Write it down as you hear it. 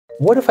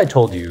What if I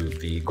told you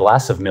the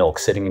glass of milk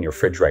sitting in your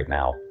fridge right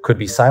now could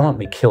be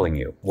silently killing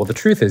you? Well, the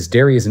truth is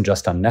dairy isn't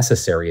just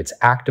unnecessary, it's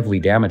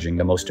actively damaging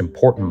the most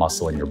important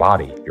muscle in your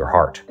body, your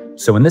heart.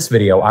 So in this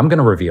video, I'm going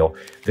to reveal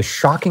the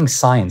shocking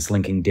science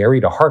linking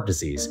dairy to heart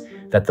disease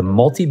that the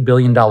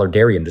multi-billion-dollar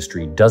dairy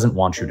industry doesn't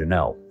want you to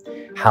know.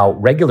 How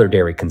regular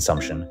dairy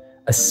consumption,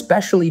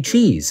 especially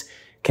cheese,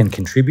 can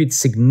contribute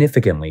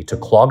significantly to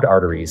clogged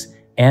arteries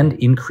and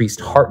increased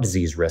heart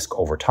disease risk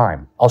over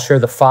time. I'll share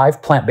the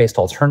 5 plant-based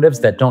alternatives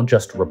that don't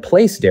just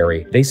replace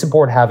dairy, they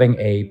support having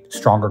a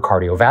stronger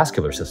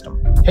cardiovascular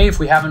system. Hey, if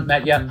we haven't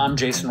met yet, I'm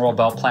Jason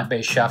Roel,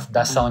 plant-based chef,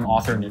 best-selling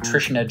author,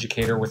 nutrition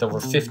educator with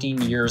over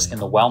 15 years in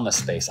the wellness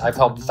space. I've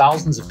helped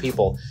thousands of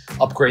people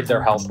upgrade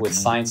their health with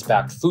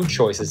science-backed food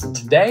choices. And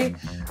today,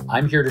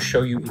 I'm here to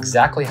show you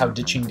exactly how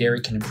ditching dairy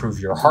can improve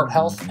your heart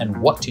health and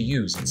what to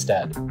use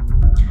instead.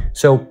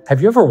 So,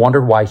 have you ever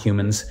wondered why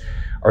humans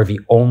are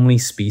the only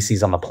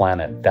species on the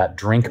planet that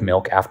drink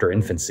milk after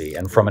infancy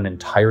and from an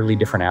entirely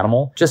different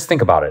animal? Just think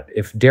about it.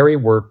 If dairy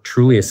were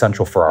truly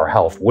essential for our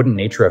health, wouldn't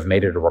nature have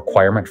made it a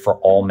requirement for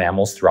all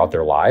mammals throughout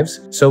their lives?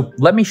 So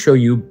let me show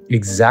you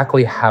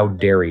exactly how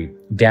dairy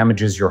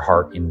damages your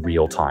heart in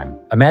real time.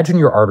 Imagine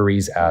your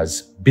arteries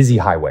as busy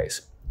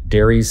highways.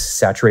 Dairy's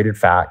saturated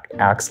fat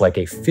acts like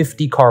a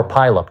 50-car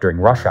pileup during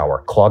rush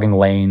hour, clogging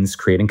lanes,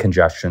 creating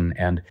congestion,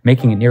 and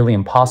making it nearly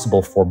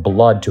impossible for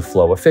blood to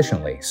flow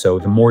efficiently. So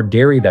the more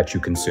dairy that you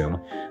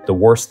consume, the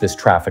worse this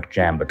traffic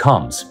jam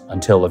becomes,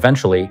 until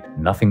eventually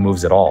nothing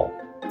moves at all.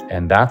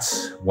 And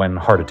that's when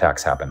heart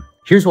attacks happen.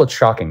 Here's what's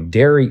shocking.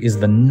 Dairy is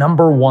the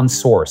 #1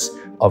 source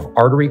of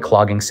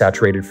artery-clogging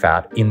saturated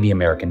fat in the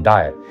American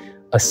diet.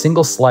 A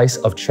single slice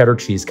of cheddar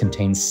cheese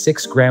contains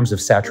 6 grams of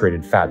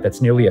saturated fat.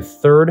 That's nearly a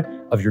third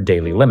of your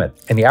daily limit.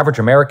 And the average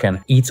American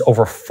eats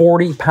over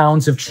 40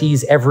 pounds of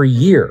cheese every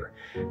year.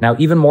 Now,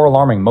 even more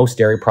alarming, most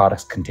dairy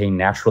products contain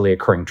naturally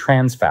occurring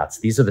trans fats.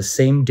 These are the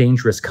same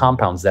dangerous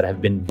compounds that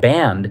have been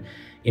banned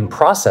in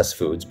processed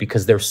foods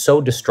because they're so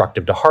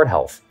destructive to heart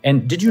health.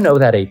 And did you know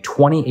that a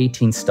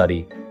 2018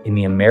 study in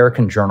the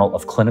American Journal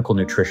of Clinical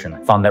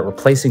Nutrition found that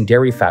replacing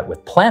dairy fat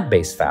with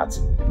plant-based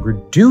fats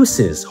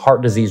reduces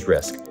heart disease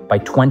risk by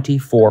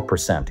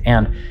 24%.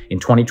 And in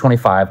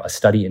 2025, a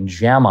study in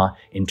JAMA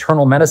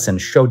Internal Medicine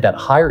showed that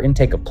higher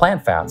intake of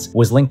plant fats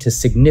was linked to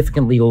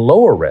significantly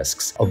lower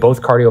risks of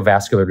both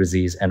cardiovascular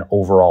disease and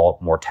overall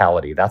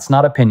mortality. That's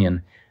not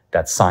opinion,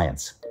 that's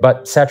science.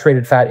 But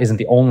saturated fat isn't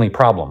the only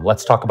problem.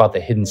 Let's talk about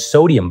the hidden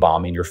sodium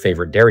bomb in your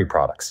favorite dairy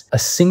products. A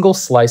single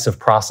slice of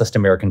processed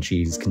American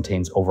cheese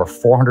contains over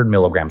 400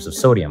 milligrams of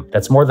sodium.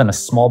 That's more than a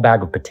small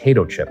bag of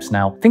potato chips.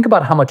 Now, think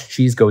about how much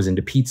cheese goes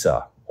into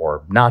pizza,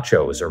 or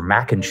nachos, or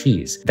mac and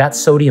cheese. That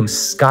sodium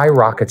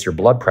skyrockets your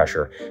blood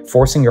pressure,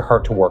 forcing your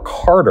heart to work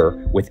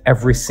harder with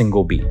every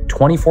single beat,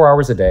 24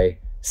 hours a day,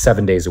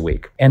 7 days a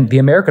week. And the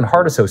American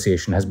Heart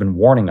Association has been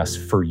warning us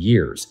for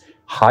years.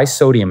 High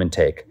sodium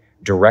intake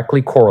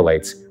directly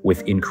correlates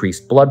with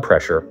increased blood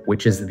pressure,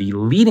 which is the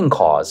leading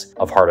cause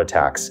of heart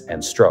attacks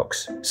and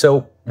strokes.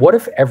 So what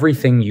if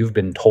everything you've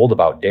been told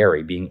about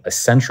dairy being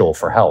essential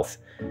for health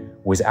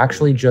was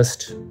actually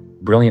just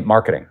brilliant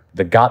marketing?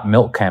 The Got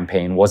Milk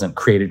campaign wasn't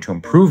created to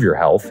improve your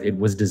health, it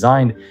was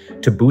designed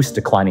to boost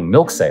declining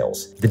milk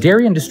sales. The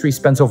dairy industry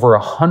spends over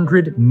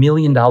 $100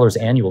 million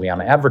annually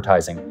on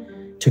advertising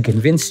to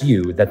convince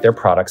you that their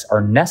products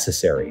are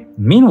necessary.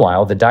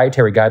 Meanwhile, the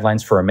dietary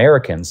guidelines for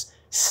Americans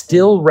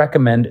still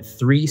recommend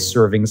 3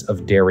 servings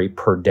of dairy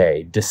per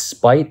day,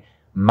 despite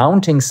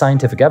mounting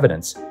scientific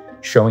evidence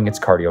showing its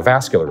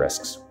cardiovascular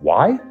risks.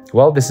 Why?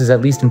 Well, this is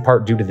at least in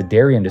part due to the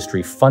dairy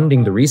industry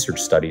funding the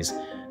research studies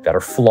that are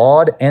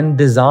flawed and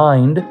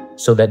designed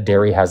so that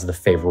dairy has the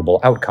favorable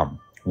outcome.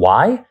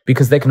 Why?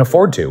 Because they can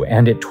afford to,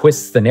 and it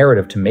twists the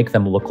narrative to make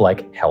them look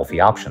like healthy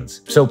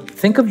options. So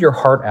think of your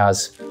heart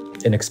as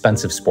an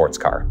expensive sports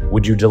car.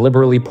 Would you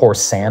deliberately pour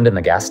sand in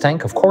the gas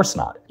tank? Of course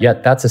not.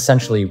 Yet that's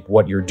essentially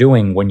what you're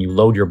doing when you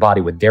load your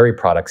body with dairy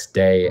products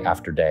day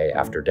after day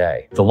after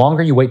day. The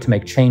longer you wait to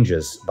make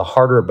changes, the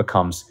harder it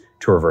becomes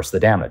to reverse the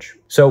damage.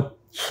 So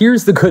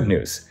here's the good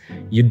news.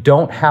 You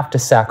don't have to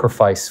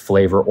sacrifice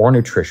flavor or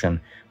nutrition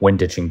when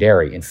ditching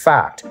dairy. In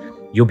fact,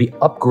 you'll be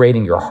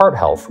upgrading your heart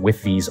health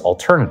with these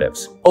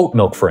alternatives. Oat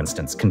milk, for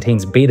instance,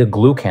 contains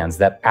beta-glucans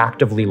that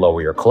actively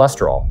lower your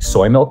cholesterol.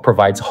 Soy milk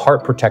provides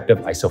heart-protective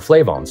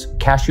isoflavones.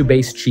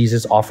 Cashew-based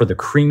cheeses offer the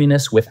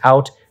creaminess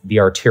without the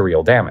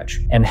arterial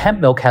damage. And hemp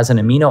milk has an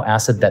amino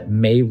acid that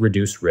may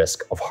reduce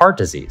risk of heart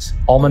disease.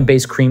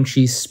 Almond-based cream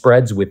cheese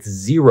spreads with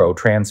 0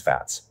 trans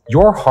fats.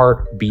 Your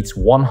heart beats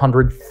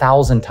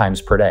 100,000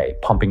 times per day,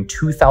 pumping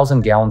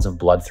 2,000 gallons of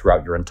blood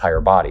throughout your entire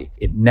body.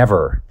 It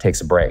never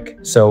takes a break.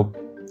 So,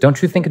 don't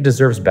you think it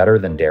deserves better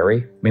than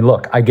dairy? I mean,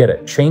 look, I get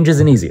it. Change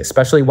isn't easy,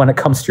 especially when it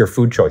comes to your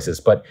food choices,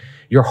 but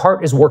your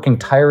heart is working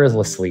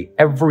tirelessly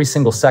every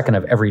single second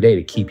of every day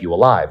to keep you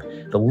alive.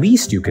 The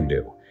least you can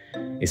do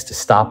is to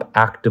stop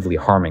actively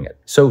harming it.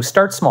 So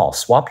start small.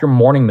 Swap your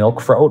morning milk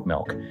for oat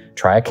milk.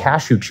 Try a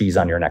cashew cheese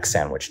on your next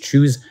sandwich.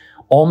 Choose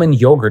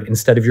almond yogurt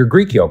instead of your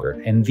Greek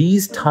yogurt, and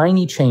these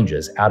tiny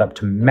changes add up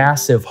to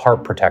massive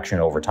heart protection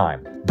over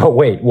time. But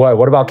wait,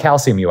 what about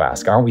calcium, you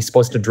ask? Aren't we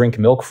supposed to drink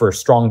milk for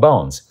strong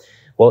bones?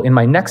 Well, in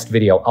my next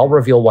video, I'll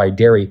reveal why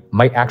dairy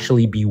might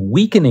actually be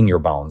weakening your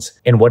bones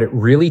and what it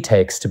really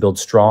takes to build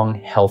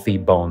strong, healthy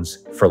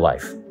bones for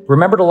life.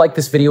 Remember to like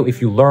this video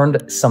if you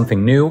learned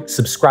something new,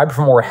 subscribe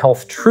for more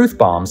health truth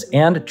bombs,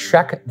 and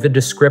check the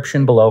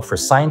description below for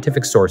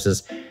scientific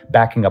sources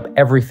backing up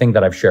everything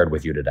that I've shared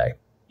with you today.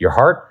 Your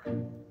heart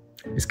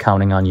is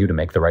counting on you to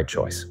make the right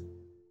choice.